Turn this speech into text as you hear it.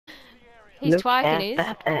He's Look twerking at his.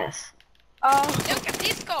 that ass. Oh, Look at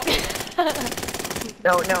this guy.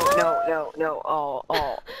 No.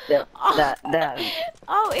 Oh. That.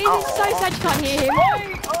 Oh, it is so sad you can't hear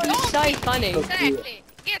him. He's so funny. Exactly.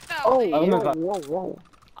 Get out Oh, there. whoa.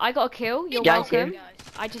 I got a kill. You're Guys here. welcome.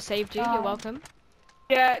 I just saved you. You're Oh. welcome.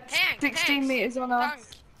 yeah, it's Tank, 16 tanks. meters on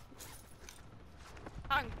us.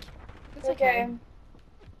 Tank. It's okay.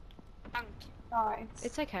 Tank. Nice.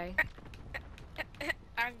 It's okay.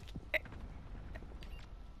 Tank.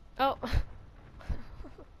 Oh.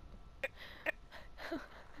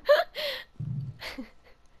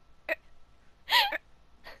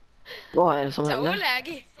 Vad är det som Så händer?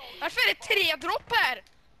 läge. Varför är det 3 dropp här?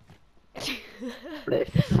 Det är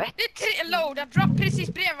fett. Det är 3 loadar drop precis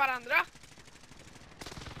bredvid varandra.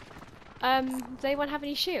 Does anyone have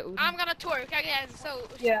any shield? I'm gonna twerk again, so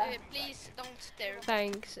Yeah. please don't stare.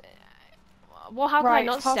 Thanks. Well, how can I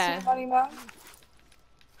not pass stare? me money now.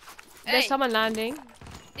 There's Hey, someone landing.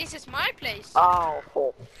 this is my place. Oh,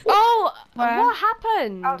 Oh, Where? what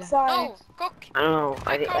happened? Outside. Oh, cock. I don't know.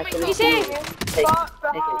 I Coming, think He's here. Fuck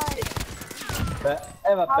behind.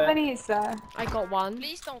 How many is there? I got one.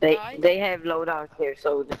 Please don't die. they have loadout here,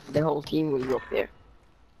 so the whole team will drop here.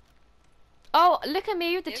 Oh, look at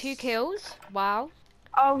me with the Yes. 2 kills. Wow.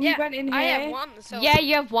 Oh, he Yeah, went in here. I have one, so Yeah,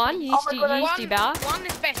 you have one. You Oh used my to, God, you used to one, do better. one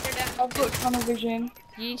is better than I've got tunnel vision.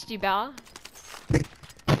 You used to do better.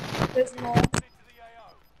 There's more.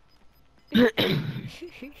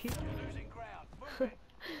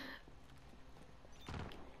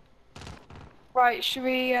 Right, should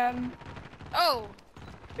we, Oh,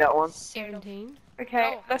 Got one. 17.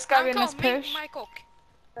 okay, oh, let's go I'm in, let's coming, push. my cock.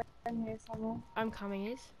 In here somewhere. I'm coming,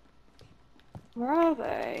 is. Where are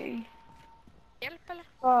they? Hjälp eller?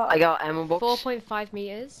 Oh, I got ammo box. 4.5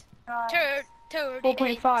 meters. nice.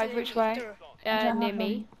 4.5, which way? Near have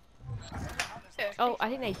me. Oh, I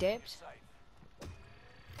think they dipped.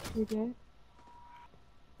 We do.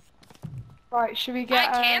 Right, should we I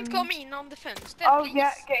get, can't come in on the fönster, Oh please.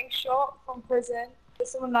 yeah, getting shot from prison.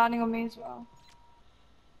 There's someone landing on me as well.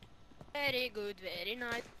 Very good, very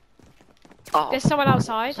nice. Oh, There's someone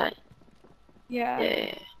outside. Yeah.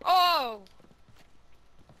 yeah. Oh!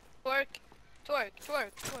 Twerk, twerk,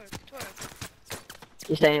 twerk, twerk, twerk.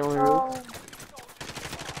 You staying on the roof? Oh.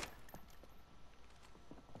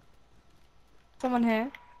 Someone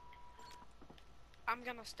here. I'm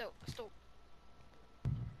gonna stop.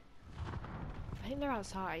 I think they're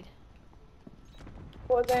outside.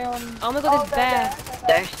 What are they on? Oh my god, there's bear.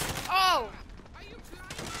 There. Oh!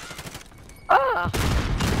 Ah!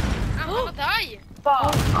 I'm gonna die!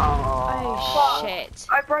 Fuck. Oh Fuck. shit.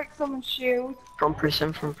 I broke someone's shield. From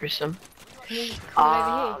prison. Can you come Ah, over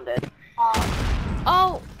I'm here? dead.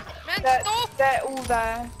 Oh! Men They're, stop! they're all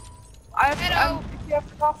there. I have, Hello. if you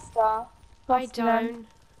have cluster. I cluster them. don't.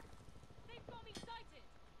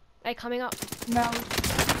 They're coming up. No.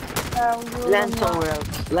 No, you're Land on somewhere that.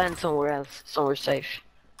 else. Land somewhere else. Somewhere safe.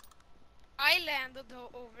 I landed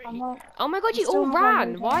over I'm here. not. Oh my god, you still all not ran.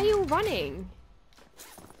 landing. Why are you all running?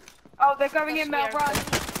 Oh, they're going in, Mel, That's weird.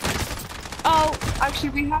 run. Oh! Actually,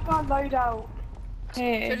 we have our loadout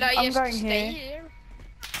here. Should I I'm just going stay here. here?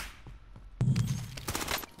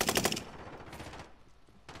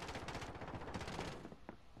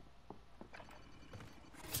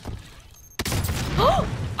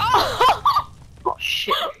 Oh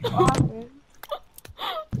shit. What happened?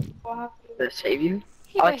 What happened? Did I save you?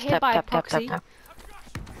 He Oh, got it's hit tap, by tap, tap, epoxy. tap,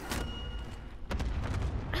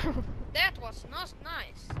 tap. That was not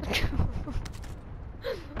nice.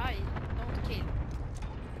 I don't kill.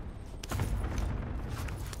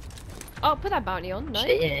 Oh, put that bounty on, no?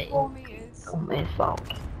 Shit. 4 meters. Oh my fault.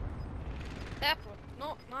 That was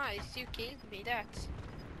not nice. You killed me. That.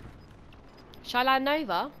 Shall I land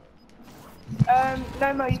over?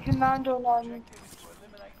 No, Mo, you can land on La,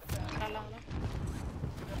 la, la.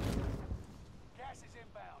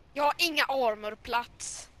 Jag har inga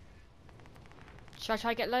armorplats. Shall I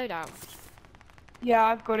try get loadout? Yeah,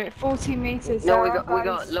 I've got it. 40 meters. No, There we are got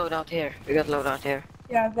guys- loadout here. We got loadout here.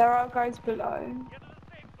 Yeah, there are guys below.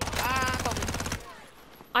 Ah, kom.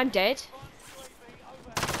 I'm dead.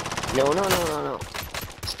 No.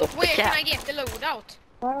 Stop the Where can cap. I get the loadout?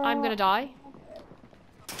 I'm gonna die.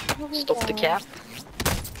 Stop the cap.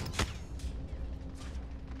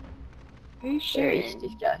 Who's Where is shooting?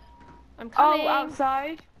 this guy? I'm coming. Oh,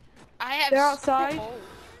 outside. I have. They're outside. Oh,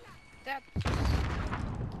 that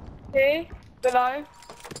Here, below.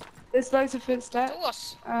 There's loads of footsteps.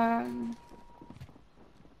 was.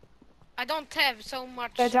 I don't have so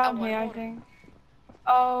much. They're down here, I armor. think.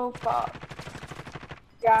 Oh, fuck.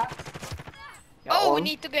 Yeah. Oh, we on.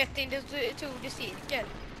 need to get into to the circle.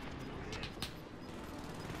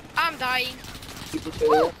 I'm I'm dying. People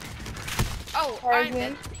shoot. Oh, Where is I'm he?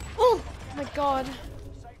 dead. Oh my god.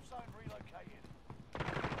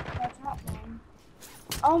 What's happening?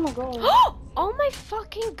 Oh my god. Oh my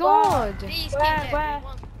fucking god. Please Where, kill where?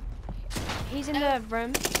 everyone. He's in the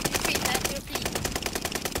room. Repeat that,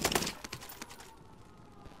 repeat.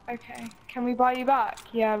 Okay. Can we buy you back?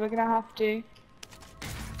 Yeah, we're gonna have to.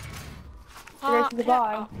 Go to the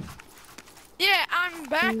bar. Yeah, I'm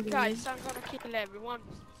back, guys. I'm gonna kill everyone.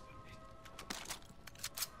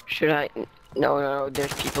 Should I? No,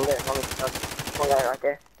 there's people there. One guy right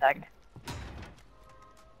there. Tagged.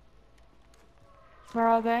 Where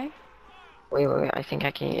are they? Wait, I think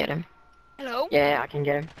I can get him. Hello? Yeah, I can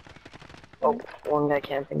get him. Oh, one guy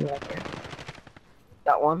camping right there.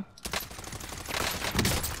 Got one.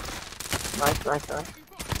 Nice.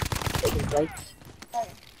 Taking plates.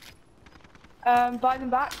 Buy them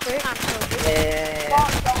back, quick. I'm so good. Yeah.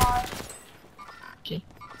 Mark behind. Okay.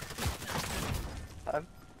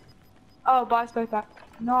 Oh, buy us both back.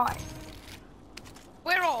 Nice.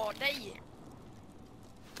 Where are they?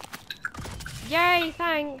 Yay,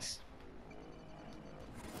 thanks.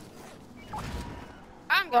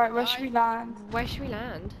 I'm gonna Right, where should we land? Where should we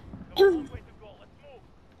land?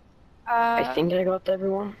 I think I got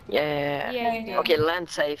everyone. Yeah. Yeah, you do. Okay, land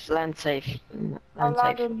safe. I'll Land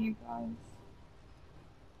land safe. on you guys.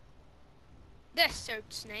 Desert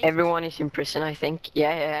snake. Everyone is in prison, I think.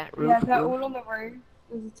 Yeah. Roof, Yeah, they're roof. all on the roof.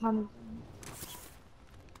 There's a ton of them.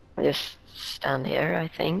 I just stand here, I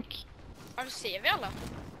think. Ja, det ser vi alla.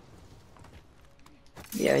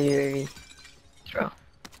 Yeah, you throw.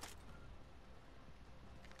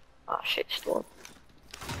 Ah, shit, storm.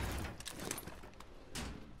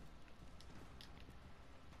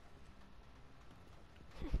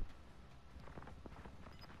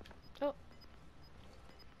 Oh.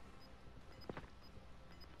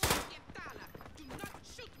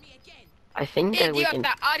 I think that we can.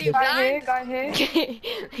 Idiota, are you Guy here, blind? guy here.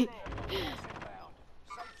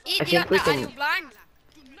 Idiota, we are can- you blind?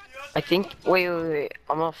 I think. Wait.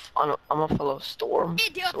 I'm off follow storm.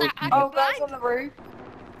 Idiota, So we are can- you Oh, guys blind? on the roof.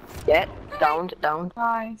 Yeah, down.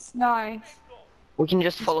 Nice. We can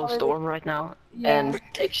just follow Sorry. storm right now Yeah. and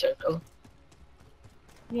take circle.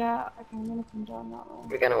 Yeah, okay, I'm gonna come down that way.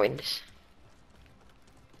 We're gonna win this.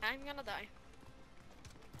 I'm gonna die.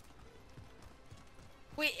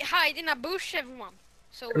 We hide in a bush, everyone.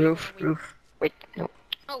 So we Roof, will win. roof. Wait, no.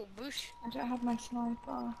 Oh, bush. I don't have my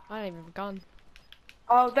sniper. I don't even have a gun.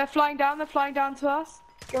 Oh, they're flying down to us.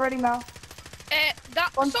 Get ready, Mel.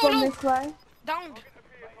 One's gone Solo this way. down.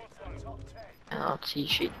 I don't see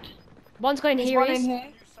shit. One's going There's here. one He in is.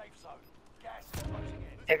 here.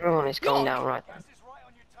 Everyone is going down right now.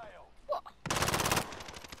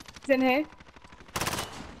 He's in here.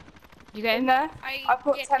 You get In him? there. I I've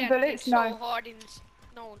got get 10 that bullets, so no. hard in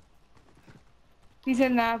no. He's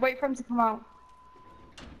in there. Wait for him to come out.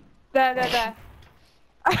 There.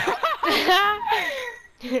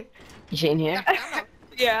 Is he in here?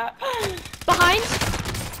 Yeah. Behind.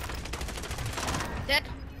 Dead.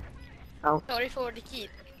 Oh. Sorry for the kid.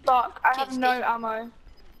 Fuck, I have Kids, no they- ammo.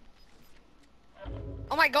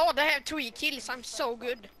 Oh my god, I have 3 kills. I'm so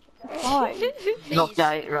good. Why? Knock Please.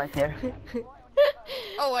 guy right there.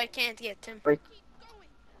 Oh, I can't get him. Wait.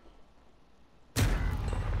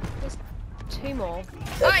 Two more.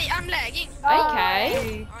 I'm lagging.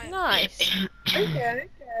 Okay. Nice. Nice. Okay.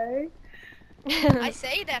 I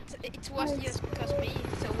say that it was just because me,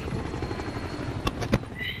 so we won.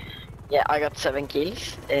 Yeah, I got 7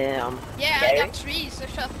 kills. Yeah, I Scary. got 3, so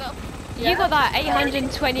shut up. You got that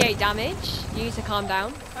 828 damage. You need to calm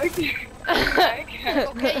down. Okay. Okay.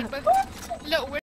 Okay, but look,